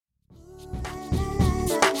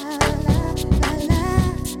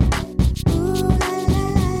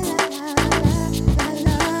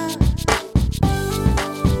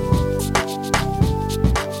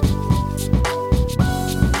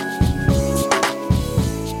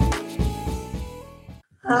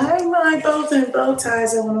my bows and bow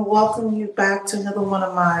ties. I want to welcome you back to another one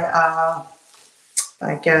of my,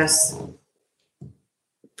 I guess,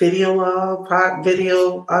 video,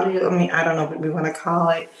 audio. I mean, I don't know what we want to call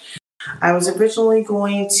it. I was originally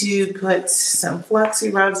going to put some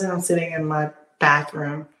flexi rods in. I'm sitting in my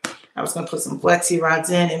bathroom. I was going to put some flexi rods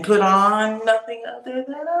in and put on nothing other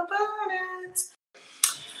than a bonnet.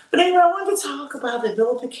 But anyway, I wanted to talk about the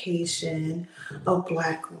vilification of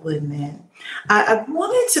Black women. I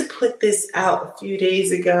wanted to put this out a few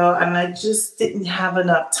days ago, and I just didn't have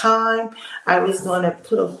enough time. I was going to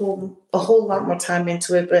put a whole lot more time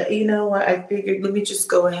into it, but you know what? I figured let me just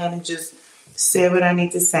go ahead and just say what I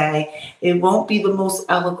need to say. It won't be the most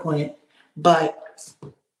eloquent, but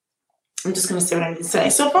I'm just going to say what I need to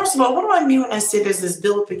say. So first of all, what do I mean when I say there's this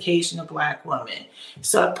vilification of Black women?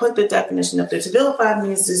 So I put the definition up there. To vilify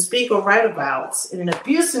means to speak or write about in an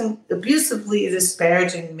abusively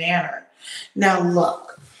disparaging manner. Now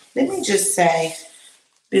look, let me just say,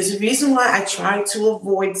 there's a reason why I try to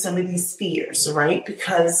avoid some of these spheres, right?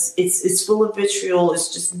 Because it's full of vitriol.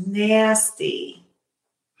 It's just nasty.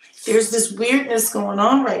 There's this weirdness going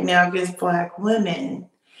on right now against Black women.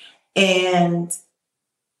 And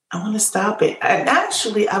I want to stop it. And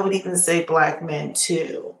actually, I would even say Black men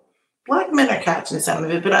too. Black men are catching some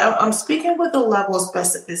of it, but I'm speaking with a level of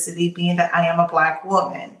specificity, being that I am a Black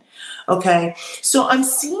woman. Okay, so I'm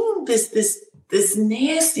seeing this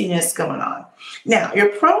nastiness going on. Now, you're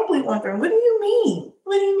probably wondering, what do you mean?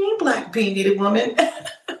 What do you mean, Black beanie woman?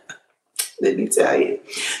 Let me tell you.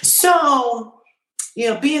 So,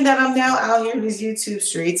 being that I'm now out here in these YouTube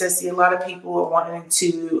streets, I see a lot of people are wanting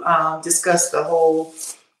to discuss the whole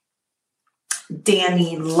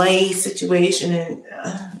DaniLeigh situation and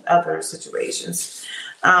other situations.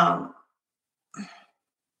 I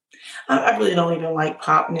really don't even like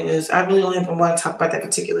pop news. I really don't even want to talk about that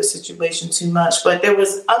particular situation too much. But there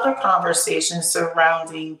was other conversations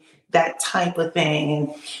surrounding that type of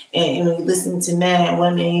thing. And when you listen to men and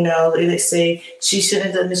women, they say she shouldn't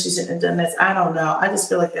have done this, she shouldn't have done this. I don't know. I just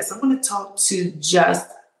feel like this. I'm going to talk to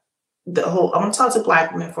I'm going to talk to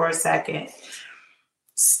Black women for a second.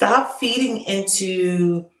 Stop feeding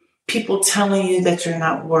into people telling you that you're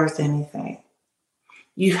not worth anything.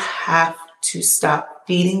 You have to stop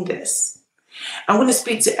feeding this. I'm going to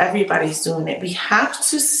speak to everybody who's doing it. We have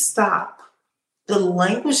to stop. The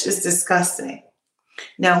language is disgusting.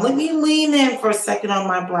 Now, let me lean in for a second on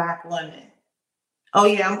my Black women. Oh,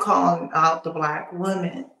 yeah, I'm calling out the Black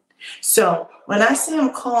women. So when I say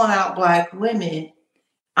I'm calling out Black women,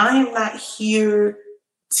 I am not here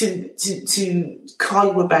to call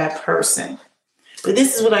you a bad person. But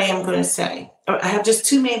this is what I am going to say. I have just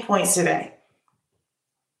two main points today.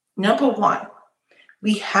 Number one,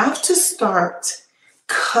 we have to start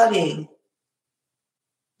cutting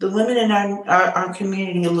the women in our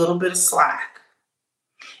community a little bit of slack,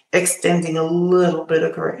 extending a little bit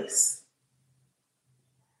of grace.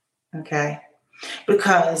 Okay?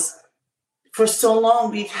 Because for so long,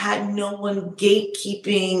 we've had no one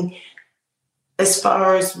gatekeeping as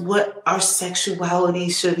far as what our sexuality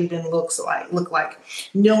should even look like.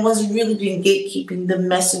 No one's really been gatekeeping the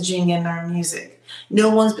messaging in our music. No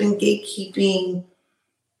one's been gatekeeping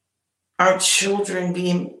our children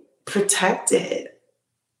being protected.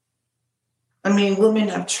 I mean, women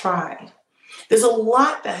have tried. There's a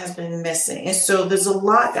lot that has been missing. And so there's a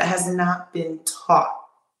lot that has not been taught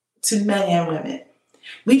to men and women.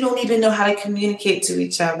 We don't even know how to communicate to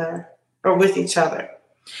each other or with each other.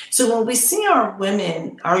 So when we see our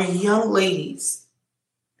women, our young ladies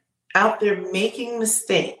out there making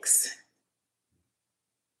mistakes,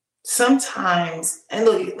 sometimes, and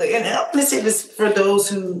look, and I'm going to say this for those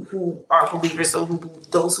who are believers or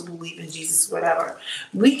those who believe in Jesus, whatever,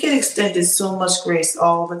 we get extended so much grace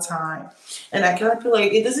all the time. And I kind of feel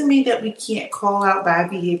like it doesn't mean that we can't call out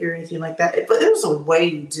bad behavior or anything like that, but there's a way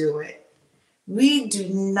you do it. We do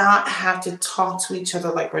not have to talk to each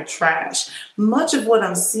other like we're trash. Much of what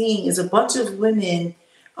I'm seeing is a bunch of women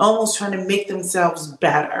almost trying to make themselves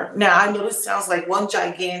better. Now, I know this sounds like one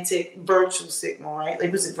gigantic virtue signal, right?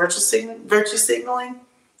 Like, was it virtue signaling?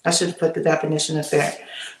 I should have put the definition up there.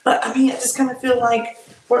 But, I mean, I just kind of feel like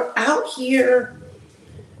we're out here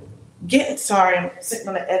sorry, I'm sitting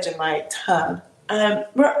on the edge of my tub.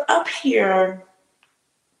 We're up here.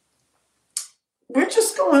 We're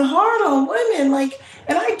just going hard on women.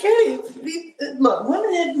 And I get it. Look,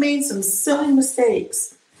 women have made some silly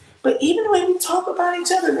mistakes. But even the way we talk about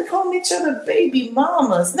each other, we're calling each other baby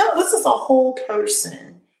mamas. No, this is a whole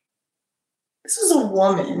person. This is a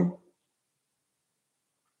woman.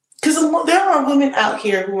 Because there are women out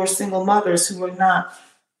here who are single mothers who are not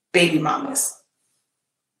baby mamas.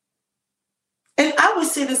 And I would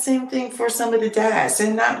say the same thing for some of the dads,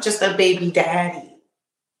 and not just a baby daddy.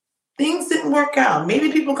 Things didn't work out.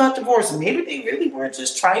 Maybe people got divorced. Maybe they really were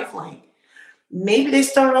just trifling. Maybe they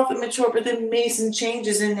started off immature, but then made some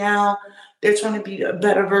changes, and now they're trying to be a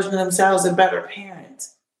better version of themselves, a better parent.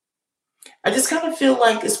 I just kind of feel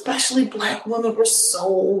like, especially Black women, we're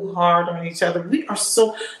so hard on each other. We are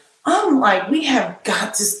so, I'm like, we have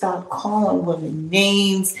got to stop calling women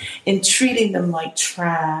names and treating them like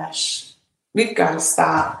trash. We've got to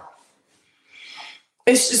stop.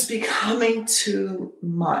 It's just becoming too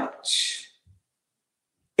much.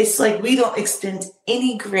 It's like we don't extend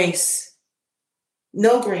any grace.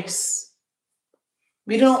 No grace.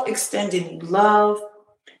 We don't extend any love.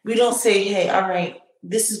 We don't say, hey, all right,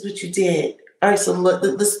 this is what you did. All right, so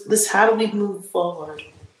let's how do we move forward?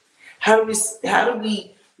 How do we,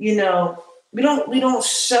 we don't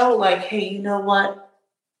show like, hey, you know what?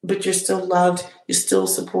 But you're still loved, you're still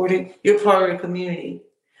supported, you're part of the community.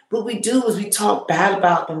 What we do is we talk bad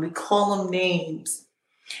about them, we call them names,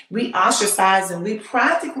 we ostracize them, we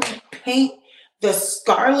practically paint the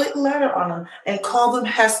scarlet letter on them and call them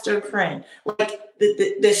Hester Prynne. Like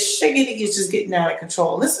the shiggity is just getting out of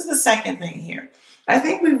control. This is the second thing here. I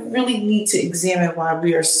think we really need to examine why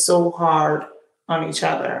we are so hard on each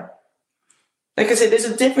other. Like I said, there's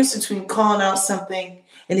a difference between calling out something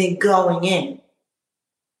and then going in.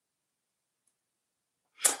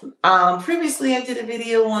 Previously, I did a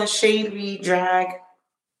video on shade, read, drag.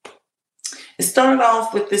 It started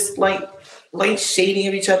off with this light shading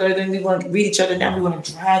of each other. Then we want to read each other. Now we want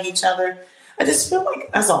to drag each other. I just feel like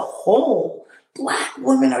as a whole, Black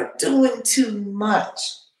women are doing too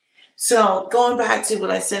much. So going back to what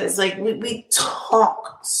I said, it's like we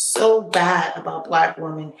talk so bad about Black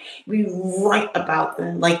women. We write about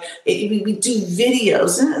them. Like we do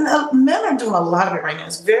videos. And men are doing a lot of it right now.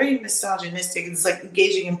 It's very misogynistic. It's like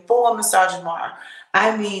engaging in full misogyny.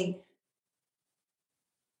 I mean,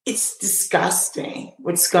 it's disgusting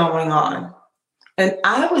what's going on. And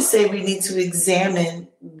I would say we need to examine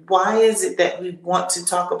why is it that we want to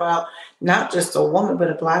talk about not just a woman,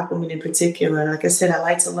 but a Black woman in particular. Like I said, I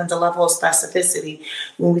like to lend a level of specificity.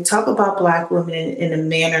 When we talk about Black women in a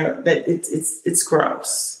manner that it's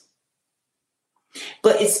gross.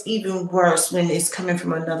 But it's even worse when it's coming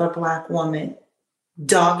from another Black woman,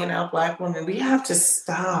 dogging out Black women. We have to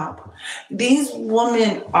stop. These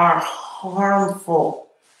women are harmful.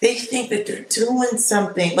 They think that they're doing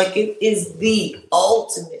something, like it is the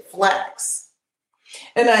ultimate flex.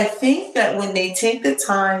 And I think that when they take the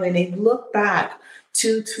time and they look back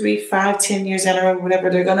 2, 3, 5, 10 years in or whatever,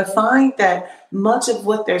 they're going to find that much of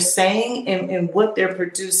what they're saying and what they're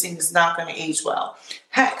producing is not going to age well.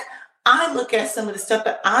 Heck, I look at some of the stuff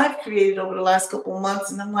that I've created over the last couple of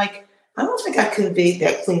months and I'm like, I don't think I conveyed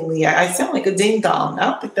that cleanly. I sound like a ding dong. I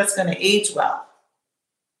don't think that's going to age well.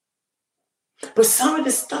 But some of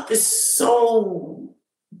this stuff is so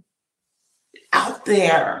out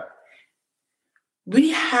there.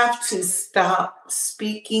 We have to stop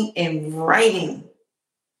speaking and writing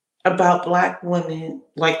about Black women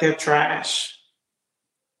like they're trash.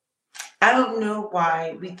 I don't know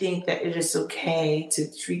why we think that it is okay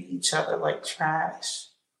to treat each other like trash.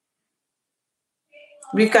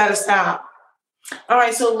 We've got to stop. All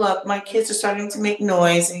right, so look, my kids are starting to make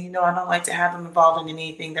noise, and I don't like to have them involved in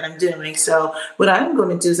anything that I'm doing. So what I'm going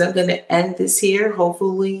to do is I'm going to end this here.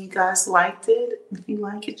 Hopefully you guys liked it. If you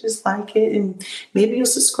like it, just like it, and maybe you'll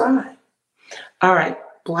subscribe. All right,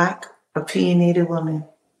 Black opinionated woman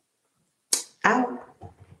out.